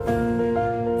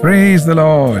Praise the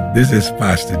Lord. This is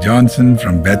Pastor Johnson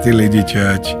from Bethel AG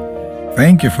Church.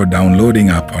 Thank you for downloading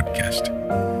our podcast.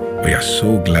 We are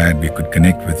so glad we could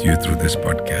connect with you through this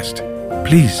podcast.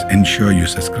 Please ensure you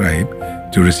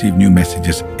subscribe to receive new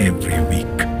messages every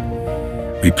week.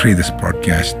 We pray this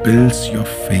podcast builds your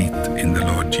faith in the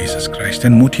Lord Jesus Christ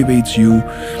and motivates you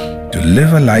to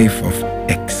live a life of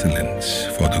excellence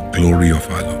for the glory of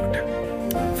our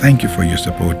Lord. Thank you for your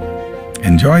support.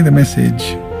 Enjoy the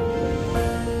message.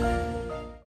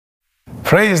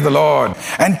 Praise the Lord.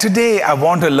 And today I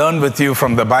want to learn with you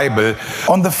from the Bible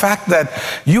on the fact that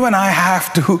you and I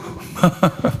have to,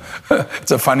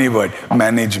 it's a funny word,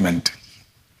 management.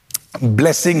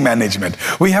 Blessing management.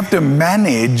 We have to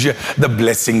manage the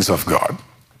blessings of God.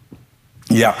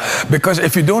 Yeah, because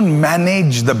if you don't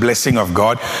manage the blessing of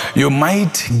God, you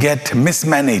might get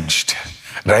mismanaged.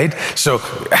 Right? So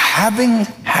having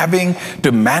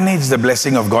to manage the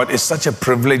blessing of God is such a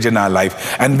privilege in our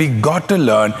life, and we got to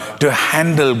learn to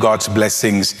handle God's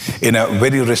blessings in a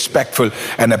very respectful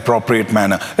and appropriate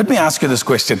manner. Let me ask you this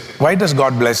question. Why does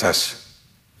God bless us?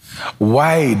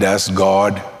 Why does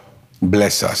God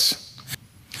bless us?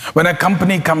 When a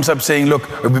company comes up saying, look,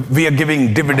 we are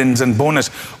giving dividends and bonus,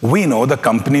 we know the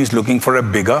company is looking for a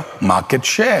bigger market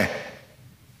share.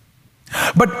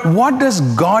 But what does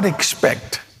God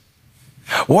expect?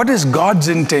 What is God's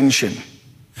intention?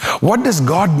 What does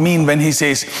God mean when He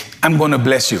says, I'm going to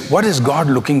bless you? What is God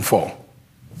looking for?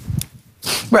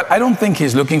 Well, I don't think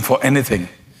He's looking for anything.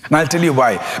 And I'll tell you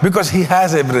why. Because He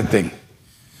has everything.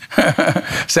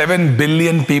 7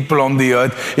 billion people on the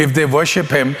earth, if they worship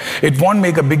Him, it won't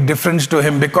make a big difference to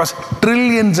Him because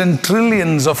trillions and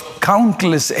trillions of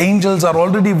countless angels are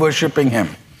already worshiping Him.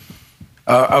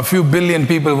 A few billion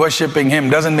people worshiping Him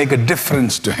doesn't make a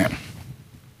difference to Him.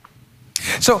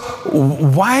 So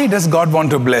why does God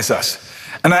want to bless us?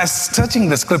 And I was searching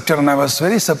the scripture and I was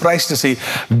very surprised to see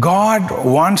God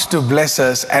wants to bless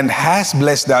us and has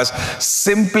blessed us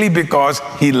simply because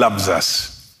He loves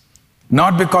us.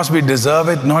 Not because we deserve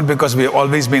it, not because we've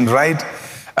always been right,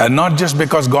 not just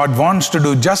because God wants to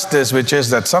do justice, which is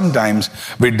that sometimes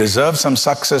we deserve some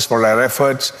success for our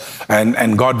efforts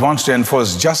and God wants to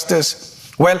enforce justice.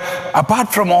 Well,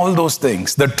 apart from all those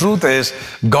things, the truth is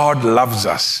God loves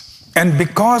us. And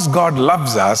because God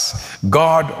loves us,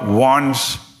 God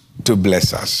wants to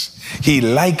bless us. He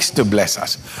likes to bless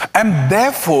us. And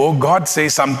therefore, God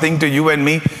says something to you and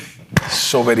me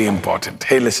so very important.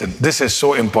 Hey, listen, this is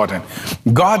so important.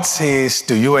 God says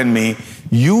to you and me,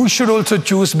 you should also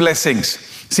choose blessings.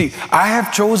 See, I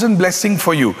have chosen blessing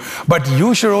for you, but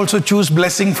you should also choose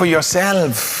blessing for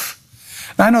yourself.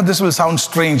 I know this will sound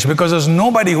strange because there's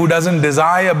nobody who doesn't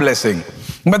desire blessing.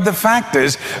 But the fact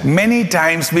is, many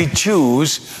times we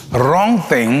choose wrong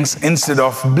things instead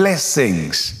of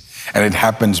blessings. And it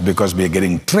happens because we're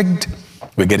getting tricked,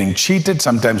 we're getting cheated,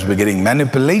 sometimes we're getting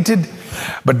manipulated.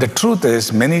 But the truth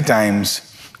is, many times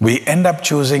we end up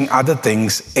choosing other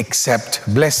things except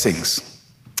blessings.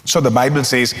 So the Bible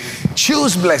says,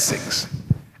 choose blessings.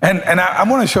 And I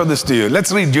want to show this to you.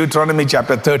 Let's read Deuteronomy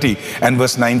chapter 30 and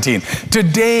verse 19.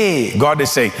 Today, God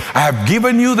is saying, I have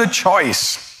given you the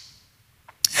choice.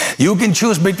 You can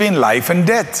choose between life and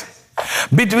death,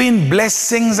 between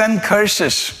blessings and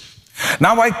curses.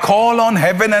 Now I call on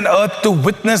heaven and earth to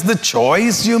witness the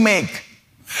choice you make.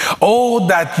 Oh,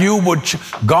 that you would,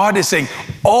 God is saying,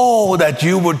 oh, that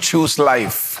you would choose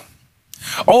life.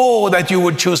 Oh, that you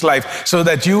would choose life so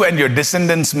that you and your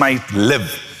descendants might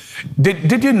live.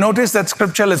 Did you notice that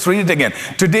scripture? Let's read it again.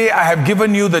 Today I have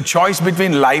given you the choice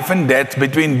between life and death,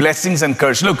 between blessings and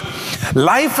curse. Look,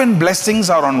 life and blessings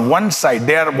are on one side.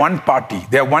 They are one party.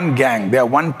 They are one gang. They are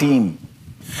one team.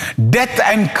 Death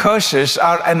and curses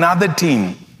are another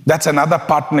team. That's another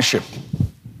partnership.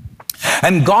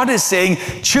 And God is saying,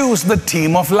 choose the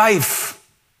team of life.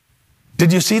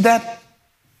 Did you see that?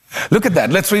 Look at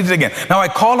that. Let's read it again. Now I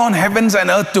call on heavens and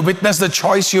earth to witness the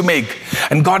choice you make.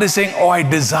 And God is saying, oh, I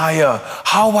desire,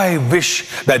 how I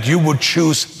wish that you would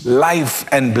choose life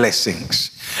and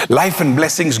blessings. Life and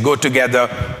blessings go together.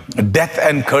 Death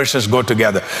and curses go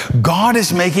together. God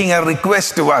is making a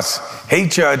request to us. Hey,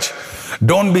 church,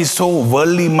 don't be so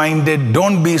worldly minded.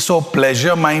 Don't be so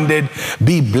pleasure minded.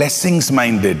 Be blessings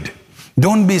minded.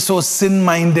 Don't be so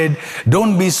sin-minded.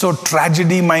 Don't be so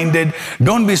tragedy-minded.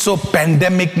 Don't be so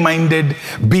pandemic-minded.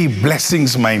 Be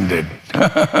blessings-minded.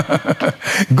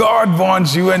 God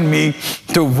wants you and me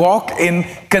to walk in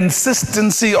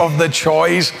consistency of the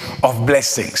choice of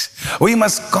blessings. We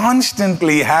must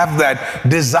constantly have that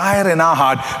desire in our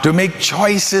heart to make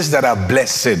choices that are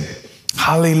blessed.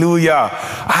 Hallelujah.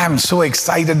 I am so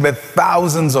excited with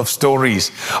thousands of stories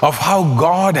of how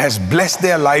God has blessed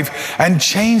their life and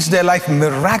changed their life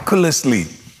miraculously.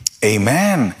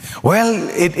 Amen. Well,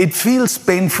 it feels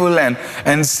painful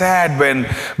and sad when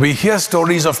we hear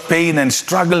stories of pain and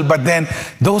struggle, but then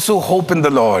those who hope in the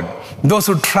Lord, those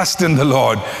who trust in the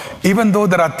Lord, even though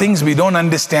there are things we don't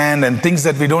understand and things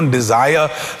that we don't desire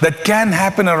that can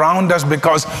happen around us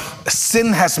because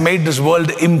sin has made this world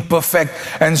imperfect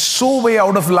and so way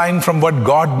out of line from what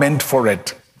God meant for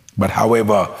it. But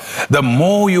however, the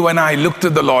more you and I look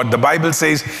to the Lord, the Bible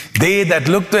says, they that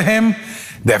look to Him,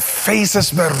 their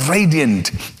faces were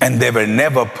radiant and they were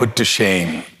never put to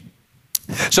shame.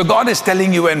 So God is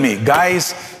telling you and me,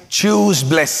 guys, choose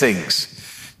blessings.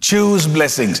 Choose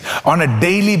blessings on a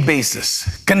daily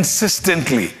basis,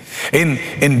 consistently,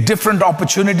 in different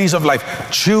opportunities of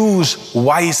life. Choose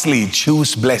wisely,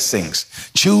 choose blessings,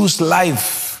 choose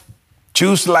life.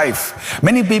 Choose life.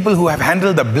 Many people who have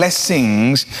handled the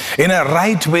blessings in a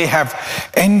right way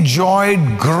have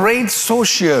enjoyed great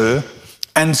social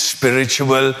and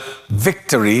spiritual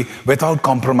victory without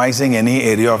compromising any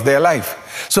area of their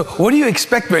life. So what do you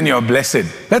expect when you're blessed?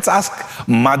 Let's ask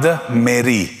Mother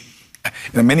Mary.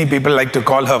 Many people like to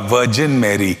call her Virgin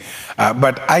Mary,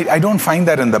 but I don't find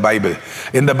that in the Bible.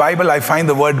 In the Bible, I find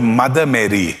the word Mother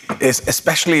Mary,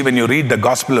 especially when you read the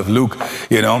Gospel of Luke,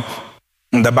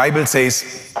 the Bible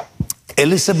says,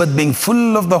 Elizabeth, being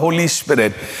full of the Holy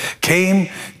Spirit, came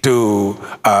to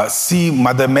see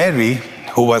Mother Mary,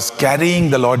 who was carrying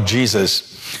the Lord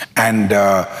Jesus. And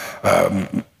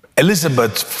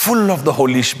Elizabeth, full of the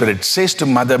Holy Spirit, says to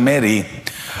Mother Mary,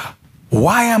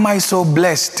 why am I so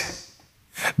blessed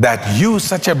that you,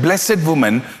 such a blessed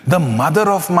woman, the mother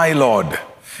of my Lord?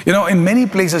 In many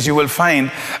places you will find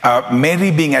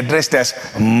Mary being addressed as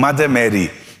Mother Mary.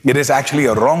 It is actually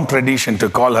a wrong tradition to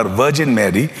call her Virgin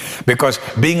Mary, because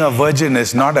being a virgin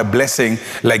is not a blessing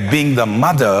like being the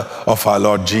mother of our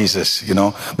Lord Jesus.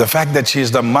 The fact that she is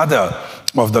the mother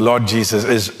of the Lord Jesus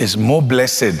is more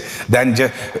blessed than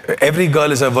every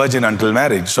girl is a virgin until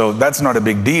marriage. So that's not a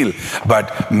big deal.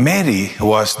 But Mary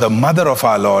was the mother of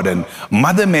our Lord, and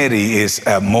Mother Mary is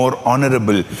a more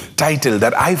honorable title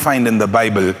that I find in the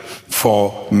Bible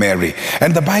for Mary.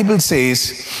 And the Bible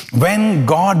says when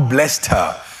God blessed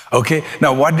her, okay,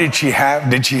 now what did she have?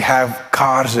 Did she have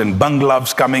cars and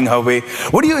bungalows coming her way?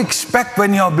 What do you expect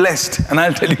when you're blessed? And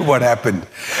I'll tell you what happened.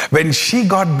 When she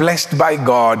got blessed by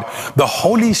God, the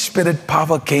Holy Spirit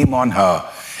power came on her.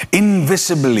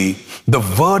 Invisibly, the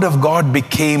Word of God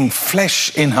became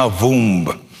flesh in her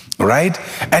womb. Right?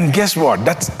 And guess what?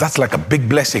 That's like a big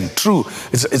blessing. True.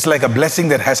 It's like a blessing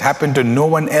that has happened to no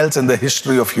one else in the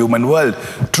history of human world.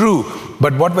 True.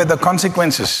 But what were the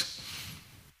consequences?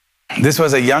 This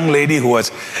was a young lady who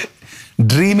was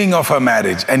dreaming of her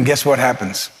marriage, and guess what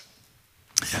happens?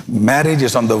 Marriage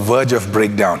is on the verge of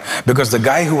breakdown because the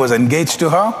guy who was engaged to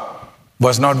her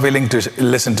was not willing to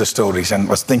listen to stories and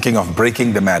was thinking of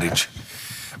breaking the marriage,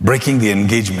 breaking the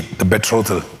engagement, the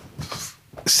betrothal.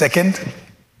 Second,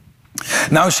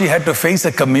 now she had to face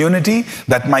a community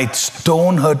that might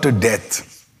stone her to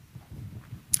death.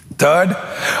 Third,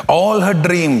 all her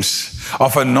dreams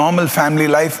of a normal family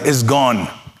life is gone,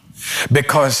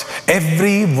 because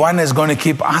everyone is going to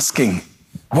keep asking,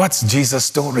 what's Jesus'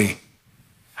 story?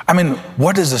 I mean,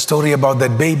 what is the story about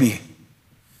that baby?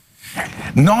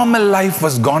 Normal life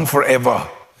was gone forever.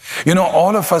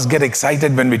 All of us get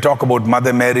excited when we talk about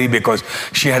Mother Mary because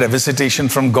she had a visitation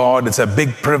from God. It's a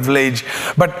big privilege.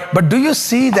 But do you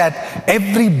see that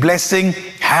every blessing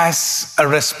has a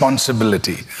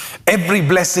responsibility? Every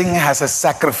blessing has a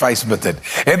sacrifice with it.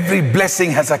 Every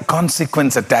blessing has a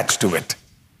consequence attached to it.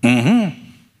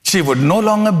 She would no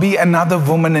longer be another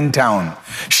woman in town.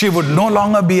 She would no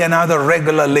longer be another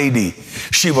regular lady.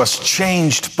 She was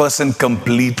changed person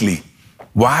completely.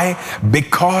 Why?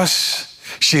 Because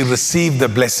she received the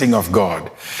blessing of God.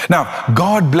 Now,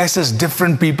 God blesses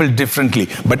different people differently,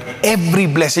 but every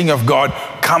blessing of God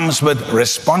comes with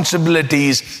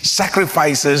responsibilities,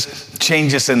 sacrifices,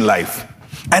 changes in life.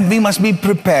 And we must be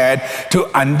prepared to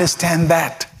understand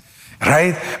that.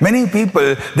 Right? Many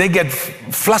people, they get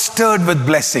flustered with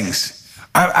blessings.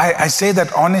 I say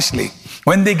that honestly.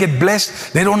 When they get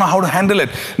blessed, they don't know how to handle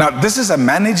it. Now, this is a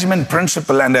management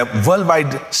principle and a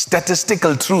worldwide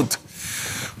statistical truth.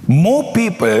 More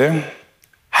people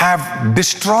have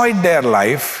destroyed their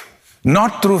life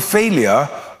not through failure,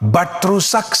 but through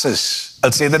success.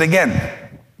 I'll say that again.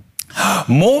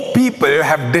 More people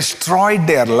have destroyed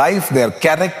their life, their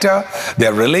character,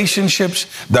 their relationships,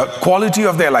 the quality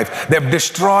of their life. They've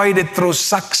destroyed it through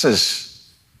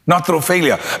success, not through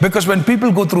failure. Because when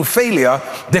people go through failure,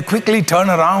 they quickly turn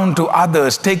around to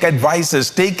others, take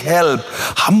advices, take help,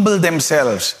 humble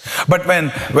themselves. But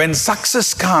when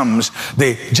success comes,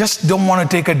 they just don't want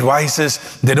to take advices.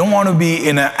 They don't want to be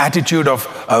in an attitude of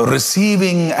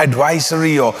receiving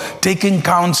advisory or taking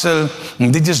counsel.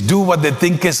 They just do what they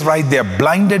think is right. They're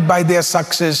blinded by their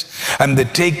success, and they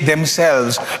take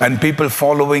themselves and people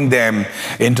following them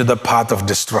into the path of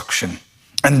destruction.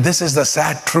 And this is the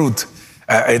sad truth.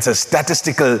 It's a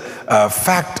statistical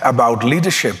fact about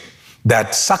leadership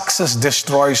that success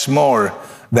destroys more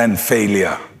than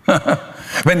failure.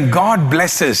 When God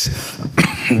blesses,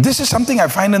 this is something I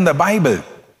find in the Bible.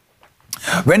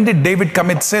 When did David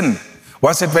commit sin?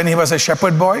 Was it when he was a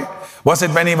shepherd boy? Was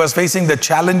it when he was facing the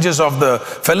challenges of the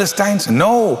Philistines?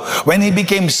 No. When he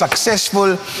became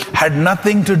successful, had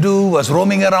nothing to do, was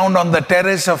roaming around on the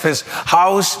terrace of his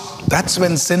house, that's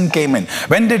when sin came in.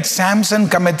 When did Samson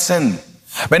commit sin?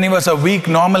 When he was a weak,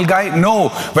 normal guy? No.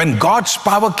 When God's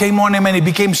power came on him and he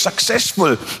became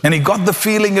successful and he got the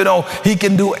feeling, he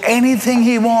can do anything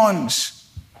he wants.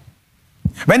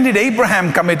 When did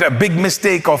Abraham commit a big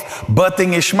mistake of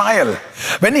birthing Ishmael?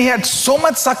 When he had so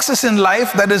much success in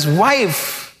life that his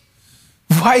wife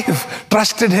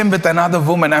trusted him with another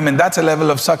woman. I mean, that's a level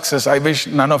of success I wish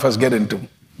none of us get into.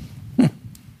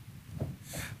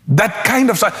 That kind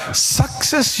of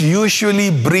success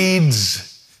usually breeds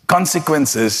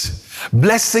consequences.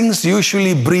 Blessings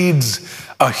usually breeds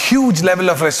a huge level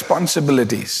of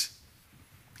responsibilities.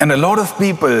 And a lot of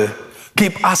people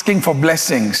keep asking for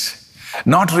blessings,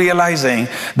 not realizing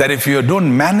that if you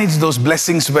don't manage those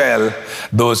blessings well,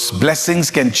 those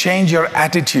blessings can change your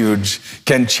attitudes,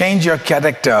 can change your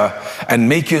character, and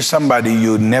make you somebody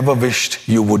you never wished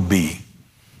you would be.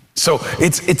 So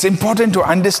it's important to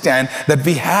understand that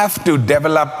we have to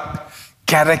develop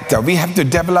character. We have to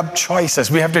develop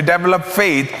choices. We have to develop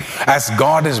faith as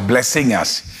God is blessing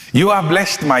us. You are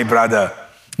blessed, my brother.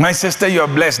 My sister, you are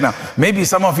blessed. Now, maybe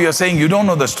some of you are saying, you don't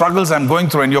know the struggles I'm going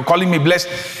through and you're calling me blessed.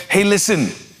 Hey, listen.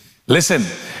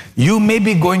 You may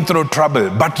be going through trouble,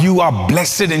 but you are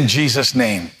blessed in Jesus'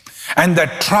 name. And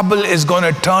that trouble is going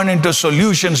to turn into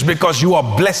solutions because you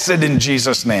are blessed in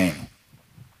Jesus' name.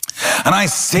 And I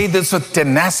say this with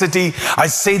tenacity. I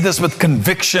say this with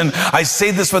conviction. I say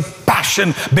this with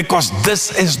passion because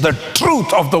this is the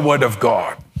truth of the Word of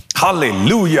God.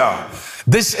 Hallelujah.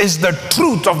 This is the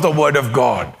truth of the Word of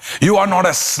God. You are not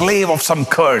a slave of some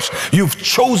curse. You've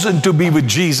chosen to be with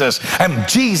Jesus. And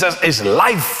Jesus is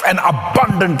life and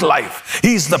abundant life.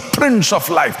 He's the Prince of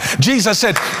life. Jesus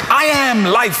said, I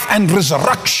am life and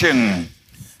resurrection.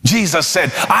 Jesus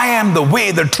said, I am the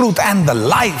way, the truth, and the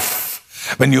life.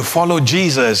 When you follow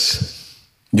Jesus,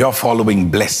 you're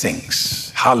following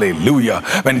blessings. Hallelujah.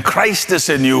 When Christ is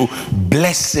in you,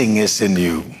 blessing is in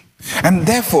you. And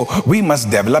therefore, we must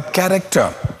develop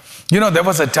character. There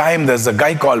was a time, there's a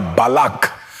guy called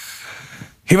Balak.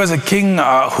 He was a king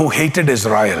who hated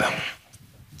Israel.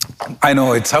 I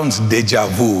know it sounds deja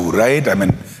vu, right? I mean,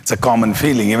 it's a common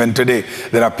feeling. Even today,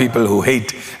 there are people who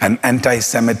hate, and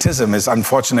anti-Semitism is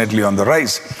unfortunately on the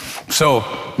rise. So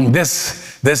this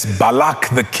Balak,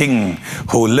 the king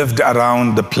who lived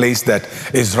around the place that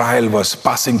Israel was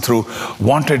passing through,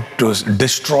 wanted to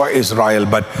destroy Israel.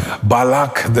 But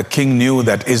Balak, the king, knew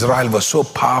that Israel was so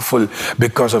powerful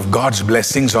because of God's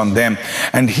blessings on them.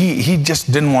 And he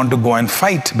just didn't want to go and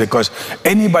fight because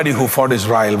anybody who fought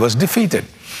Israel was defeated.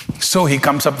 So he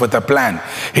comes up with a plan.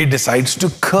 He decides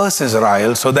to curse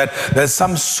Israel so that there's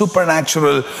some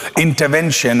supernatural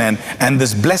intervention and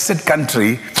this blessed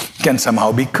country can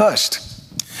somehow be cursed.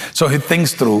 So he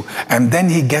thinks through, and then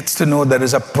he gets to know there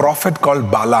is a prophet called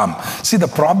Balaam. See, the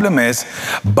problem is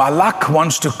Balak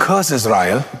wants to curse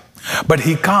Israel, but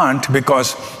he can't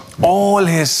because all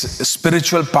his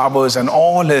spiritual powers and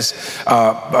all his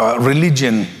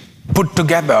religion put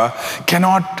together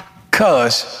cannot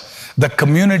curse the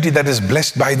community that is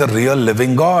blessed by the real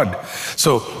living God.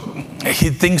 So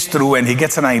he thinks through and he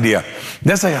gets an idea.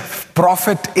 There's a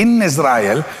prophet in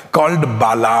Israel called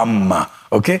Balaam.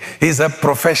 Okay, he's a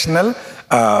professional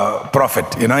prophet.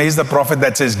 He's the prophet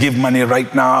that says, give money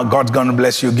right now, God's going to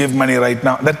bless you, give money right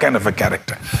now, that kind of a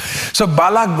character. So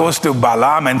Balak goes to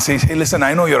Balaam and says, hey, listen,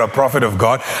 I know you're a prophet of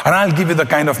God, and I'll give you the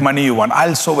kind of money you want.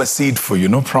 I'll sow a seed for you,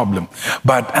 no problem.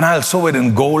 And I'll sow it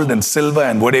in gold and silver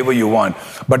and whatever you want.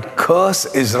 But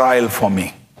curse Israel for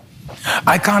me.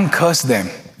 I can't curse them.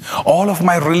 All of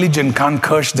my religion can't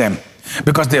curse them,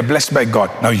 because they are blessed by God.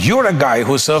 Now, you're a guy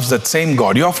who serves that same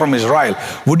God. You're from Israel.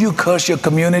 Would you curse your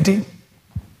community?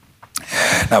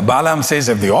 Now, Balaam says,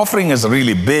 if the offering is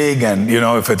really big and,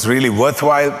 if it's really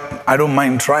worthwhile, I don't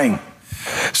mind trying.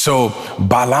 So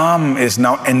Balaam is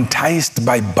now enticed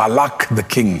by Balak the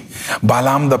king.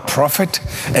 Balaam the prophet,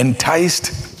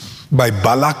 enticed by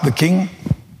Balak the king,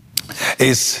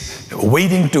 is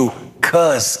waiting to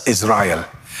curse Israel.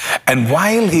 And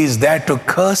while he is there to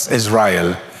curse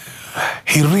Israel,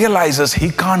 he realizes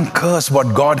he can't curse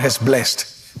what God has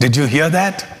blessed. Did you hear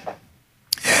that?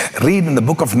 Read in the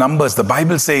book of Numbers, the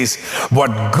Bible says, what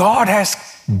God has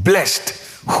blessed,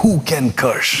 who can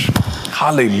curse?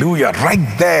 Hallelujah.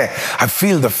 Right there, I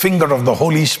feel the finger of the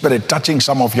Holy Spirit touching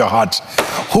some of your hearts.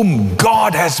 Whom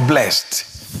God has blessed,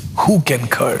 who can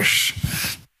curse?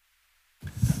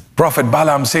 Prophet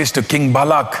Balaam says to King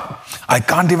Balak, I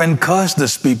can't even curse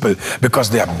this people because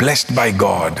they are blessed by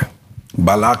God.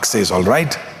 Balak says, all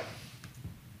right,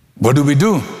 what do we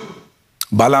do?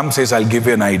 Balaam says, I'll give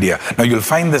you an idea. Now you'll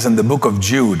find this in the book of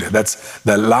Jude. That's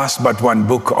the last but one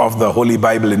book of the Holy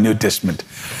Bible in New Testament.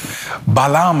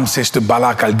 Balaam says to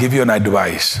Balak, I'll give you an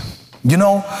advice. You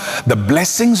know, the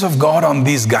blessings of God on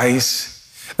these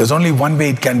guys, there's only one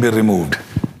way it can be removed.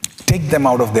 Take them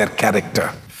out of their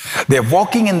character. They're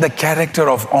walking in the character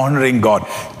of honoring God.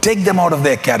 Take them out of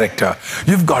their character.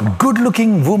 You've got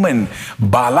good-looking women,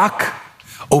 Balak,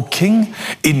 O king,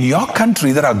 in your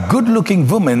country there are good-looking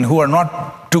women who are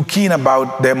not too keen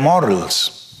about their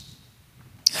morals.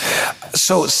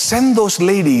 So send those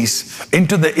ladies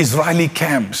into the Israeli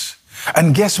camps.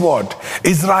 And guess what?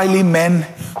 Israeli men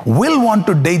will want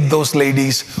to date those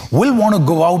ladies, will want to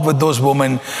go out with those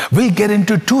women, will get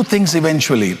into two things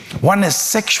eventually. One is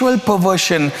sexual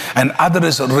perversion and other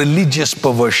is religious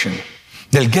perversion.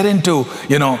 They'll get into,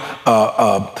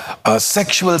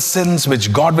 sexual sins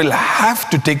which God will have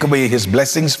to take away his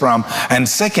blessings from. And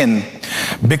second,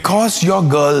 because your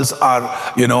girls are,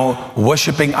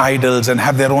 worshipping idols and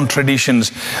have their own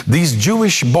traditions, these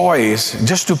Jewish boys,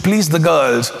 just to please the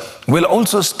girls, will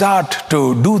also start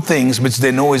to do things which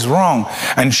they know is wrong.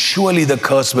 And surely the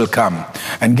curse will come.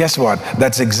 And guess what?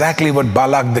 That's exactly what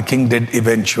Balak the king did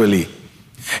eventually.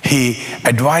 He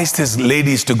advised his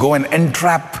ladies to go and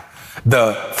entrap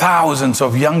the thousands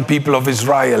of young people of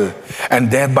Israel, and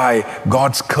thereby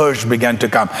God's curse began to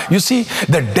come. You see,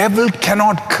 the devil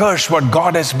cannot curse what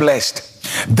God has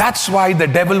blessed. That's why the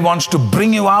devil wants to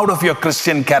bring you out of your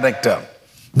Christian character.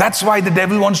 That's why the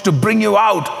devil wants to bring you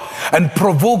out and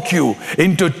provoke you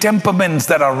into temperaments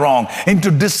that are wrong, into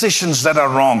decisions that are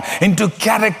wrong, into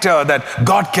character that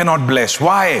God cannot bless.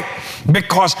 Why?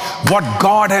 Because what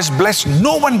God has blessed,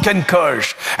 no one can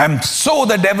curse. And so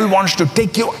the devil wants to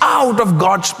take you out of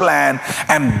God's plan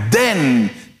and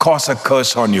then cause a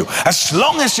curse on you. As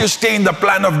long as you stay in the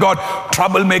plan of God,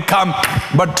 trouble may come,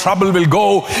 but trouble will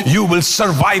go. You will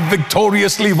survive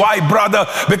victoriously. Why, brother?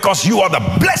 Because you are the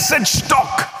blessed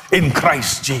stock in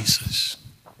Christ Jesus.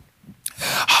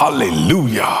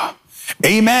 Hallelujah.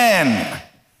 Amen.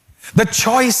 The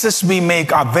choices we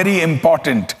make are very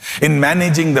important in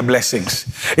managing the blessings.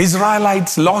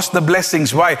 Israelites lost the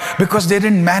blessings. Why? Because they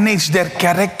didn't manage their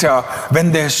character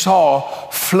when they saw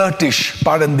flirtish,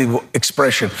 pardon the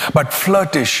expression, but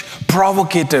flirtish,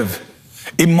 provocative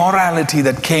immorality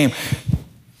that came,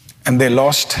 and they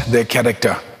lost their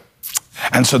character.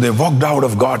 And so they walked out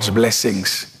of God's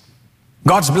blessings.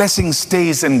 God's blessing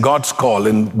stays in God's call,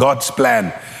 in God's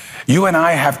plan. You and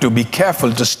I have to be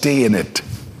careful to stay in it.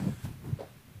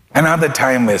 Another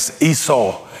time is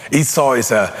Esau. Esau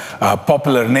is a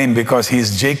popular name because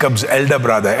he's Jacob's elder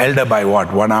brother. Elder by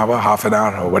what? 1 hour, half an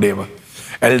hour, or whatever.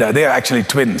 Elder. They are actually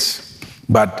twins,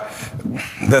 but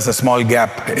there's a small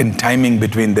gap in timing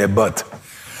between their birth.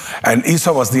 And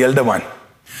Esau was the elder one.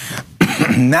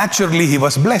 Naturally, he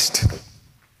was blessed.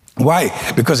 Why?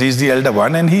 Because he's the elder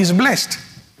one and he's blessed.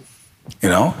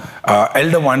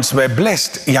 Elder ones were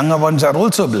blessed. Younger ones are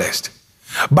also blessed.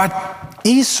 But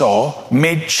Esau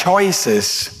made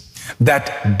choices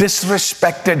that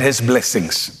disrespected his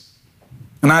blessings.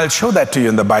 And I'll show that to you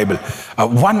in the Bible.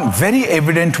 One very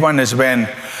evident one is when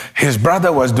his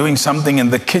brother was doing something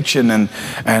in the kitchen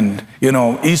and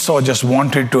Esau just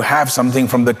wanted to have something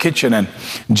from the kitchen, and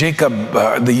Jacob,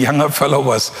 the younger fellow,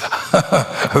 was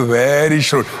very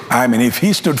shrewd. I mean, if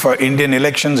he stood for Indian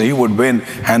elections, he would win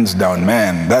hands down.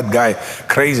 Man, that guy,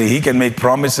 crazy. He can make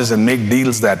promises and make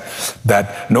deals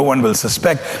that no one will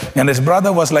suspect. And his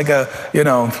brother was like a,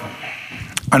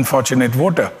 unfortunate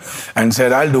voter and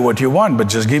said, I'll do what you want, but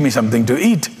just give me something to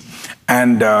eat.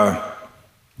 And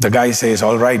the guy says,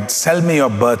 all right, sell me your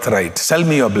birthright, sell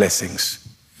me your blessings.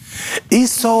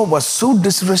 Esau was so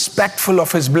disrespectful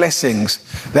of his blessings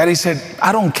that he said,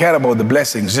 I don't care about the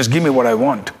blessings, just give me what I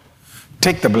want.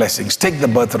 Take the blessings, take the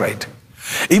birthright.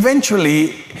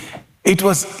 Eventually, it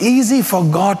was easy for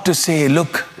God to say,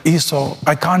 look, Esau,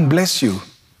 I can't bless you.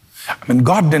 I mean,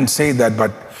 God didn't say that,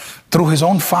 but through his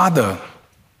own father,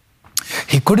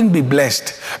 he couldn't be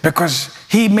blessed because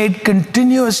he made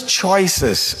continuous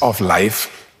choices of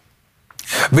life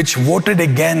which voted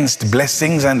against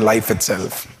blessings and life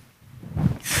itself.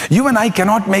 You and I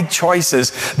cannot make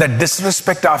choices that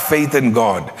disrespect our faith in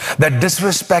God, that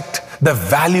disrespect the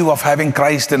value of having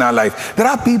Christ in our life. There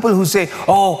are people who say,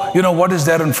 oh, what is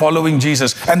there in following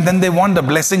Jesus? And then they want the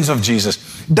blessings of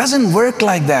Jesus. It doesn't work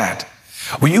like that.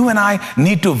 Well, you and I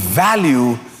need to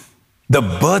value the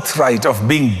birthright of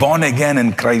being born again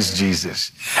in Christ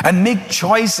Jesus and make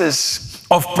choices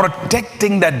of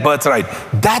protecting that birthright.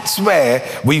 That's where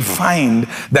we find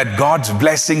that God's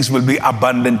blessings will be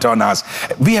abundant on us.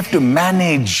 We have to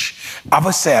manage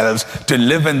ourselves to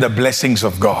live in the blessings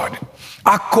of God.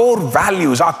 Our core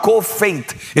values, our core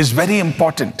faith is very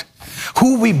important.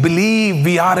 Who we believe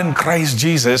we are in Christ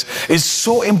Jesus is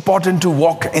so important to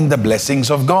walk in the blessings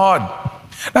of God.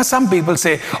 Now, some people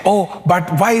say, oh,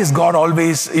 but why is God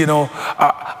always,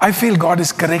 I feel God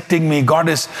is correcting me. God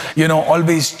is,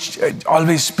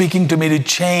 always speaking to me to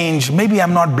change. Maybe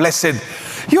I'm not blessed.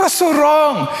 You are so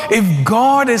wrong. If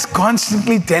God is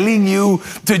constantly telling you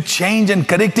to change and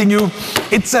correcting you,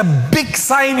 it's a big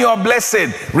sign you are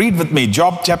blessed. Read with me,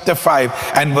 Job chapter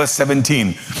 5 and verse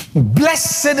 17.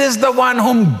 Blessed is the one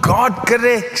whom God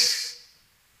corrects.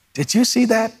 Did you see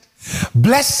that?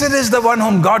 Blessed is the one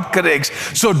whom God corrects.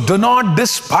 So do not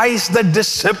despise the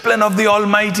discipline of the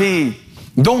Almighty.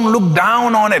 Don't look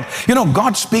down on it.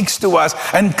 God speaks to us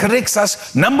and corrects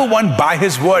us, number one, by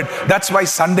his word. That's why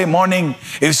Sunday morning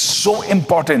is so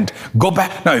important. Go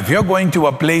back. Now, if you're going to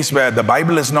a place where the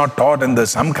Bible is not taught and there's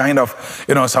some kind of,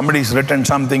 somebody's written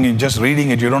something, you're just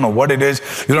reading it, you don't know what it is,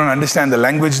 you don't understand the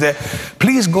language there,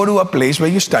 please go to a place where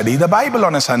you study the Bible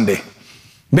on a Sunday.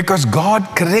 Because God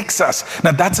corrects us.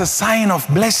 Now that's a sign of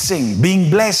blessing, being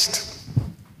blessed.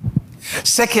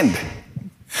 Second,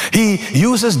 he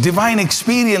uses divine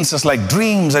experiences like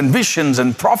dreams and visions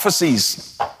and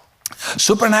prophecies.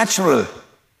 Supernatural.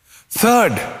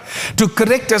 Third, to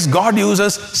correct us, God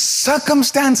uses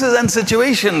circumstances and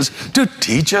situations to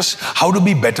teach us how to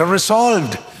be better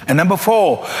resolved. And number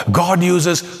 4, God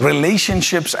uses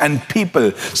relationships and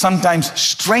people, sometimes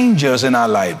strangers in our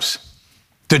lives,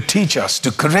 to teach us,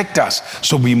 to correct us,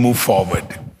 so we move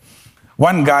forward.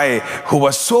 One guy who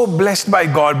was so blessed by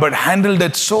God but handled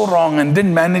it so wrong and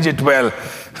didn't manage it well.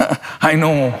 I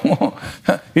know.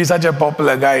 He's such a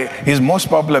popular guy. He's most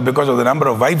popular because of the number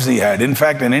of wives he had. In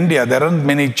fact, in India, there aren't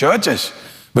many churches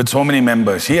with so many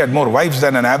members. He had more wives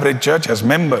than an average church has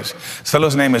members. This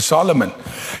fellow's name is Solomon.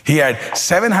 He had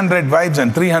 700 wives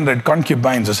and 300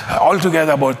 concubines.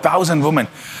 Altogether about 1,000 women.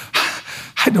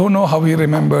 I don't know how he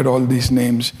remembered all these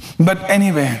names. But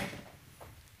anyway,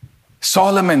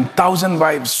 Solomon, 1,000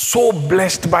 wives, so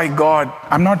blessed by God.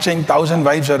 I'm not saying 1,000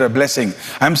 wives are a blessing.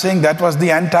 I'm saying that was the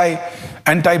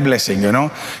anti-blessing,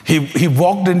 He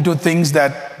walked into things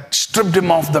that stripped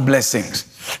him of the blessings.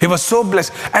 He was so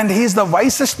blessed. And he's the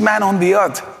wisest man on the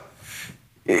earth.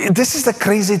 This is the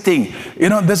crazy thing.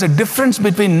 There's a difference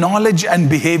between knowledge and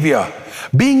behavior.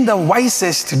 Being the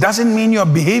wisest doesn't mean your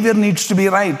behavior needs to be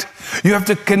right. You have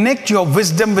to connect your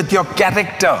wisdom with your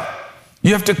character.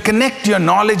 You have to connect your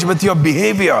knowledge with your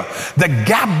behavior. The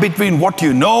gap between what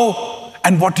you know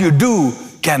and what you do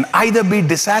can either be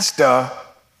disaster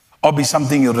or be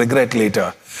something you regret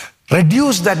later.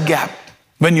 Reduce that gap.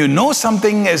 When you know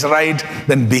something is right,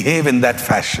 then behave in that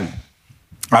fashion.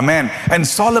 Amen. And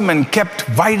Solomon kept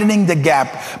widening the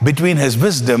gap between his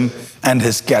wisdom and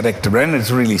his character. And it's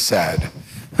really sad.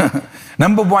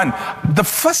 Number 1, the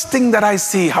first thing that I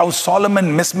see how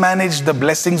Solomon mismanaged the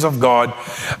blessings of God,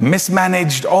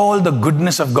 mismanaged all the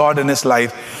goodness of God in his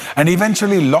life, and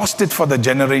eventually lost it for the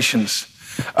generations.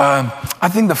 I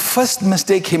think the first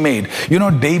mistake he made,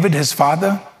 David, his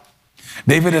father,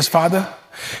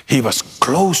 he was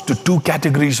close to 2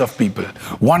 categories of people.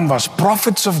 One was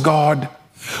prophets of God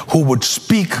who would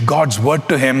speak God's word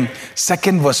to him.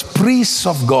 Second was priests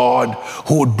of God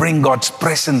who would bring God's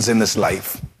presence in his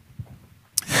life.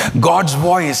 God's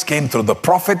voice came through the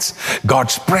prophets.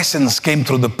 God's presence came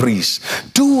through the priests.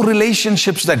 2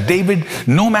 relationships that David,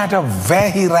 no matter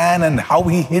where he ran and how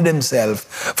he hid himself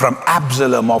from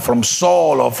Absalom or from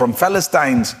Saul or from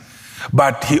Philistines,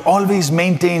 but he always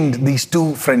maintained these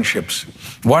 2 friendships.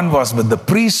 One was with the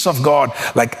priests of God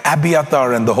like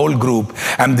Abiathar and the whole group,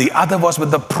 and the other was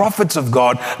with the prophets of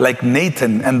God like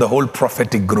Nathan and the whole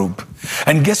prophetic group.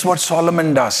 And guess what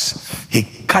Solomon does? He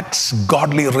cuts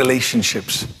godly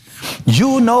relationships.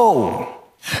 You know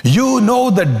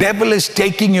the devil is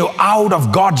taking you out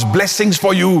of God's blessings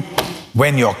for you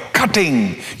when you're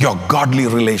cutting your godly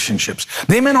relationships.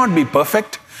 They may not be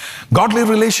perfect. Godly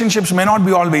relationships may not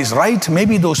be always right.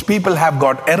 Maybe those people have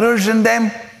got errors in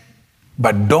them.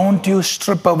 But don't you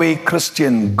strip away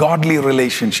Christian, godly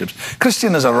relationships.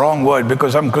 Christian is a wrong word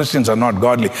because some Christians are not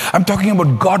godly. I'm talking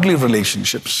about godly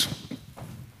relationships.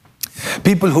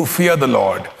 People who fear the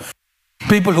Lord.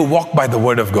 People who walk by the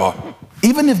word of God.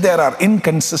 Even if there are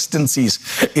inconsistencies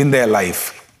in their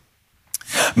life,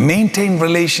 maintain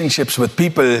relationships with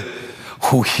people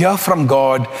who hear from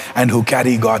God and who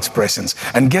carry God's presence.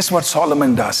 And guess what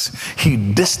Solomon does? He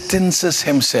distances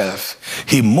himself.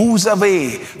 He moves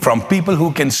away from people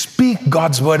who can speak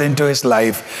God's word into his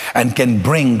life and can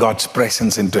bring God's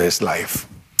presence into his life.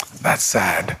 That's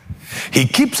sad. He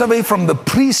keeps away from the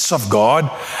priests of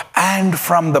God and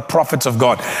from the prophets of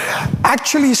God.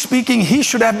 Actually speaking, he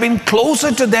should have been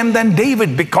closer to them than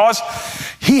David because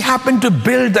he happened to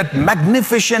build that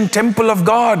magnificent temple of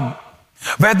God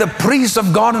where the priests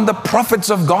of God and the prophets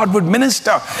of God would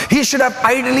minister. He should have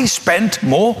ideally spent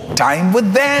more time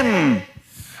with them.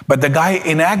 But the guy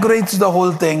inaugurates the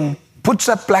whole thing, puts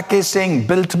a plaque saying,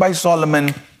 built by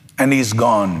Solomon, and he's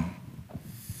gone.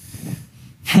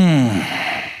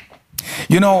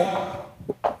 You know,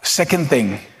 second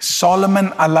thing,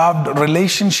 Solomon allowed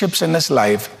relationships in his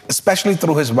life, especially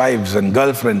through his wives and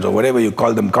girlfriends or whatever you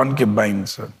call them,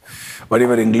 concubines, or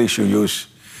whatever English you use.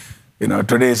 You know,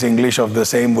 today's English of the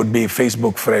same would be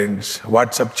Facebook friends,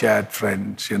 WhatsApp chat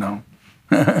friends, you know.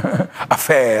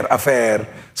 affair,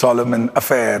 Solomon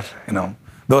affair, you know.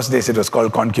 Those days it was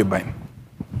called concubine.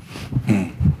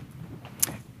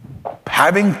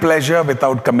 Having pleasure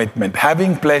without commitment,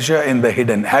 having pleasure in the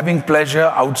hidden, having pleasure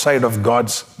outside of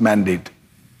God's mandate.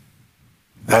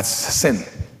 That's sin,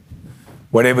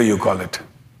 whatever you call it.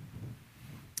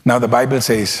 Now the Bible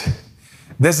says,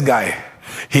 this guy,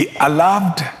 he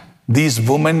allowed these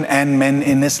women and men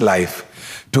in his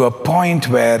life to a point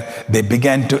where they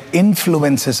began to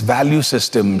influence his value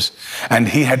systems, and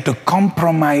he had to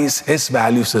compromise his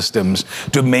value systems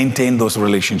to maintain those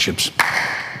relationships.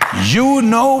 You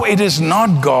know it is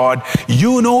not God.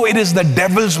 You know it is the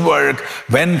devil's work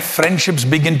when friendships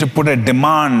begin to put a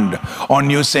demand on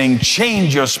you saying,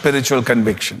 change your spiritual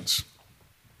convictions.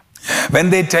 When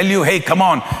they tell you, hey, come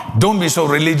on, don't be so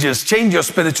religious, change your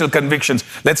spiritual convictions,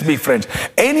 let's be friends.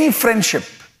 Any friendship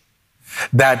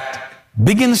that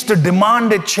begins to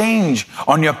demand a change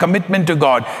on your commitment to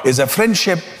God is a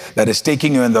friendship that is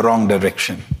taking you in the wrong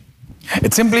direction.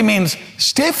 It simply means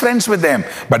stay friends with them,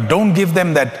 but don't give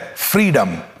them that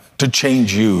freedom to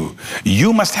change you.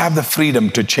 You must have the freedom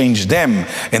to change them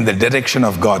in the direction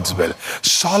of God's will.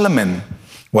 Solomon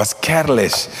was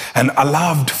careless and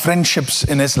allowed friendships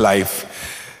in his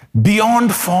life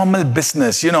beyond formal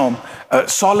business. You know,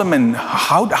 Solomon,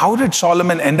 how did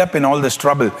Solomon end up in all this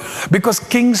trouble? Because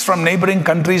kings from neighboring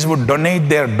countries would donate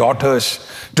their daughters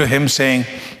to him saying,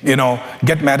 you know,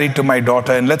 get married to my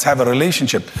daughter and let's have a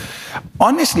relationship.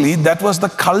 Honestly, that was the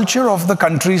culture of the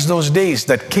countries those days,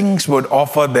 that kings would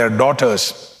offer their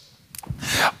daughters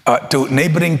to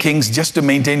neighboring kings just to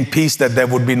maintain peace, that there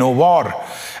would be no war.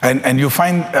 And you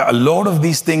find a lot of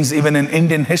these things even in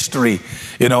Indian history.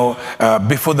 You know,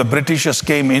 before the Britishers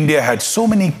came, India had so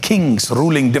many kings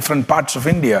ruling different parts of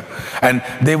India, and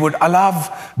they would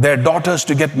allow their daughters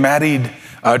to get married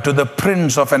to the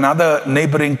prince of another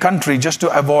neighboring country just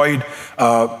to avoid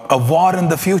a war in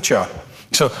the future.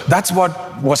 So that's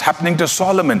what was happening to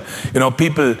Solomon. You know,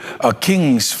 people,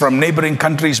 kings from neighboring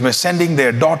countries were sending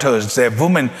their daughters, their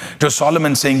women to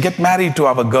Solomon saying, get married to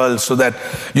our girls so that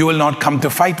you will not come to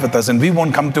fight with us and we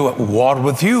won't come to a war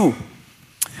with you.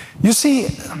 You see,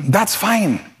 that's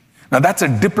fine. Now that's a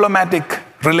diplomatic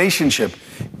relationship.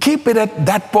 Keep it at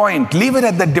that point. Leave it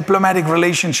at the diplomatic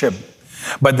relationship.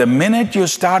 But the minute you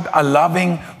start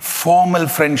allowing formal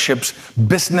friendships,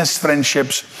 business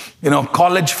friendships, you know,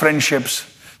 college friendships,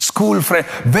 school friends,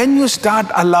 when you start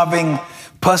allowing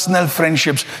personal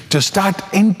friendships to start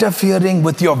interfering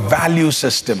with your value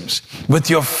systems, with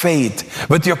your faith,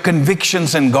 with your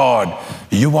convictions in God,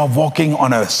 you are walking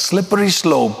on a slippery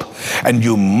slope and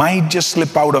you might just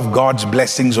slip out of God's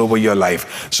blessings over your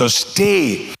life. So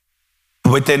stay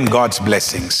within God's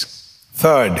blessings.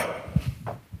 Third,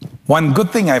 one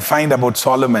good thing I find about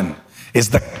Solomon is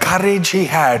the courage he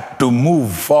had to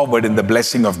move forward in the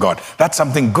blessing of God. That's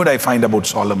something good I find about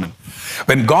Solomon.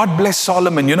 When God blessed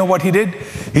Solomon, you know what he did?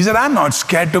 He said, I'm not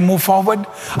scared to move forward.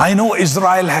 I know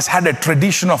Israel has had a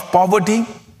tradition of poverty.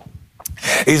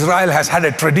 Israel has had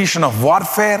a tradition of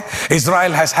warfare.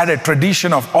 Israel has had a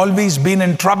tradition of always being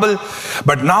in trouble.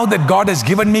 But now that God has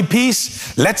given me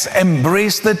peace, let's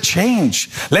embrace the change.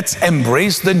 Let's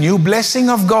embrace the new blessing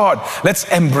of God. Let's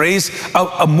embrace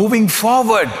a moving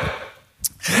forward.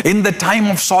 In the time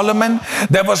of Solomon,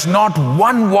 there was not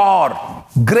one war.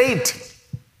 Great.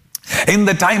 In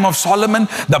the time of Solomon,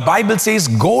 the Bible says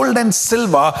gold and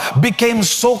silver became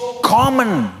so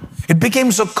common. It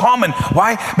became so common.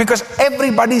 Why? Because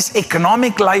everybody's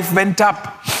economic life went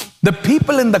up. The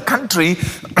people in the country,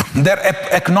 their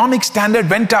economic standard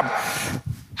went up.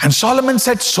 And Solomon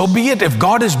said, so be it. If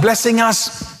God is blessing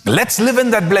us, let's live in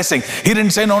that blessing. He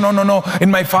didn't say, no. In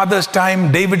my father's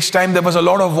time, David's time, there was a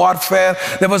lot of warfare.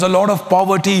 There was a lot of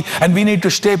poverty and we need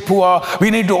to stay poor. We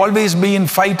need to always be in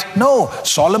fight. No,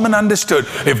 Solomon understood.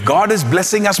 If God is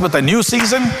blessing us with a new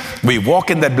season, we walk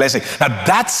in that blessing. Now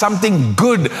that's something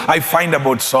good I find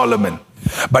about Solomon.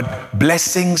 But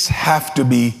blessings have to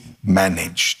be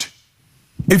managed.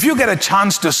 If you get a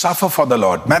chance to suffer for the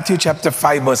Lord, Matthew chapter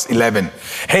 5 verse 11,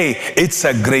 hey, it's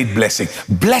a great blessing.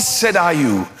 Blessed are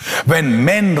you when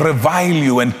men revile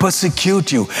you and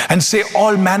persecute you and say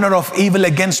all manner of evil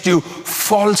against you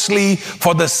falsely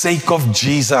for the sake of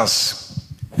Jesus.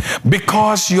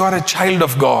 Because you are a child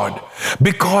of God,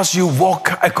 because you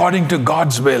walk according to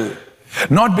God's will.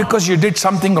 Not because you did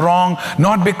something wrong,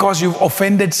 not because you've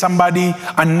offended somebody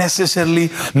unnecessarily,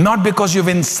 not because you've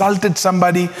insulted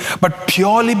somebody, but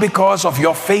purely because of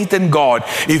your faith in God.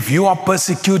 If you are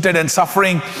persecuted and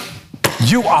suffering,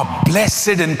 you are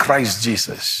blessed in Christ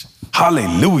Jesus.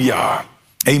 Hallelujah.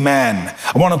 Amen.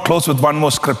 I want to close with one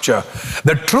more scripture.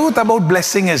 The truth about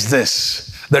blessing is this.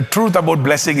 The truth about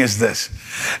blessing is this.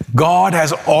 God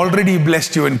has already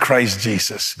blessed you in Christ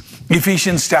Jesus.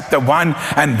 Ephesians chapter 1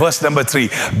 and verse number 3.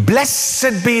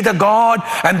 Blessed be the God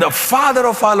and the Father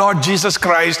of our Lord Jesus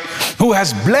Christ, who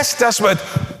has blessed us with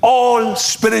all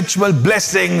spiritual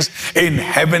blessings in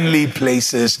heavenly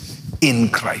places in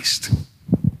Christ.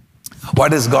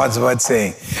 What is God's word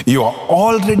saying? You are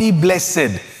already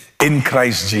blessed in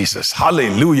Christ Jesus.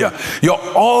 Hallelujah. You're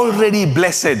already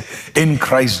blessed in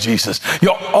Christ Jesus.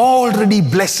 You're already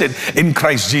blessed in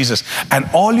Christ Jesus. And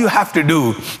all you have to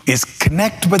do is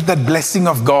connect with that blessing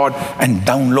of God and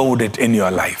download it in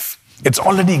your life. It's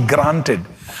already granted.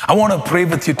 I want to pray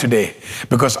with you today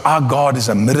because our God is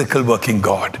a miracle working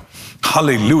God.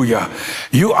 Hallelujah.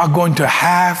 You are going to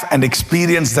have and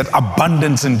experience that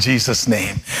abundance in Jesus'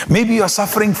 name. Maybe you're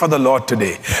suffering for the Lord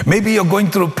today. Maybe you're going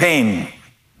through pain.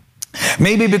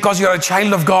 Maybe because you're a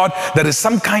child of God, there is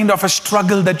some kind of a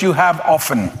struggle that you have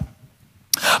often.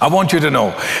 I want you to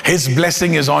know His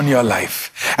blessing is on your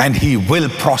life and He will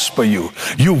prosper you.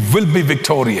 You will be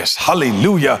victorious.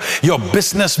 Hallelujah. Your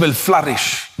business will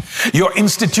flourish. Your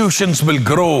institutions will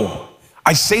grow.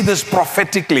 I say this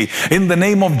prophetically in the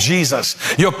name of Jesus.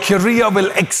 Your career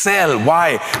will excel.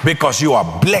 Why? Because you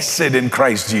are blessed in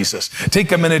Christ Jesus.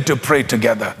 Take a minute to pray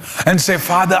together and say,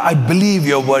 Father, I believe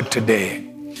your word today.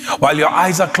 While your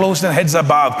eyes are closed and heads are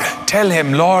bowed, tell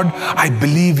Him, Lord, I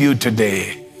believe you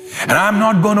today. And I'm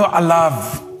not going to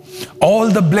allow all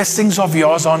the blessings of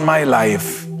yours on my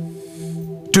life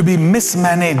to be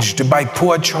mismanaged by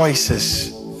poor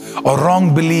choices or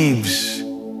wrong beliefs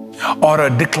or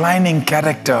a declining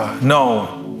character.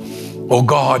 No. Oh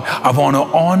God, I want to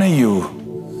honor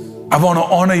you. I want to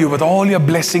honor you with all your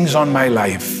blessings on my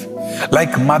life.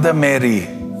 Like Mother Mary,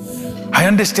 I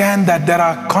understand that there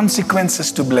are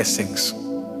consequences to blessings.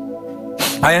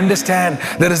 I understand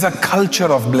there is a culture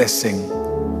of blessing.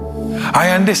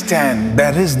 I understand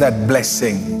there is that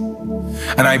blessing.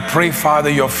 And I pray, Father,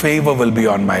 your favor will be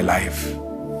on my life.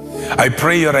 I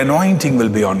pray your anointing will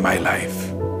be on my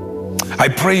life. I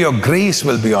pray your grace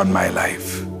will be on my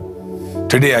life.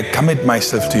 Today I commit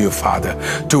myself to you, Father,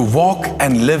 to walk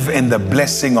and live in the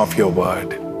blessing of your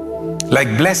word.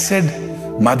 Like blessed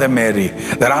Mother Mary,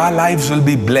 that our lives will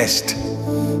be blessed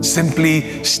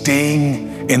simply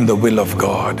staying in the will of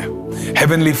God.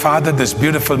 Heavenly Father, this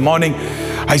beautiful morning,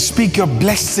 I speak your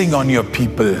blessing on your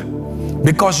people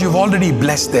because you've already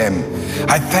blessed them.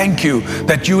 I thank you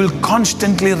that you will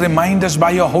constantly remind us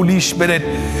by your Holy Spirit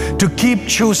to keep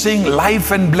choosing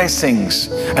life and blessings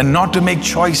and not to make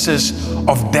choices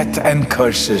of death and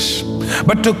curses,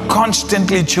 but to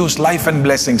constantly choose life and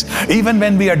blessings, even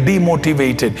when we are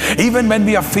demotivated, even when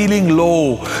we are feeling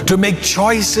low, to make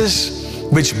choices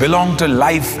which belong to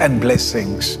life and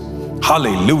blessings.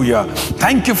 Hallelujah.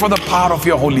 Thank you for the power of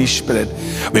your Holy Spirit.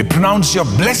 We pronounce your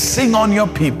blessing on your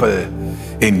people.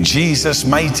 In Jesus'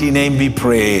 mighty name we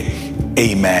pray.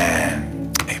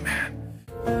 Amen.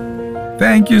 Amen.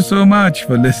 Thank you so much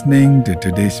for listening to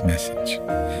today's message.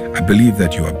 I believe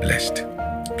that you are blessed.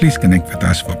 Please connect with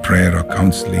us for prayer or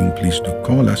counseling. Please do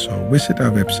call us or visit our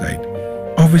website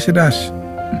or visit us.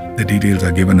 The details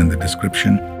are given in the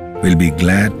description. We'll be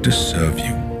glad to serve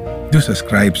you. Do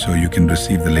subscribe so you can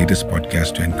receive the latest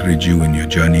podcast to encourage you in your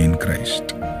journey in Christ.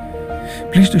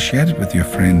 Please do share it with your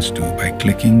friends too by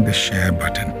clicking the share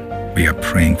button. We are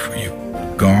praying for you.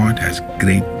 God has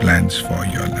great plans for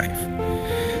your life.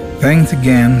 Thanks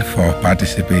again for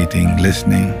participating,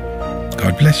 listening.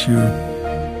 God bless you.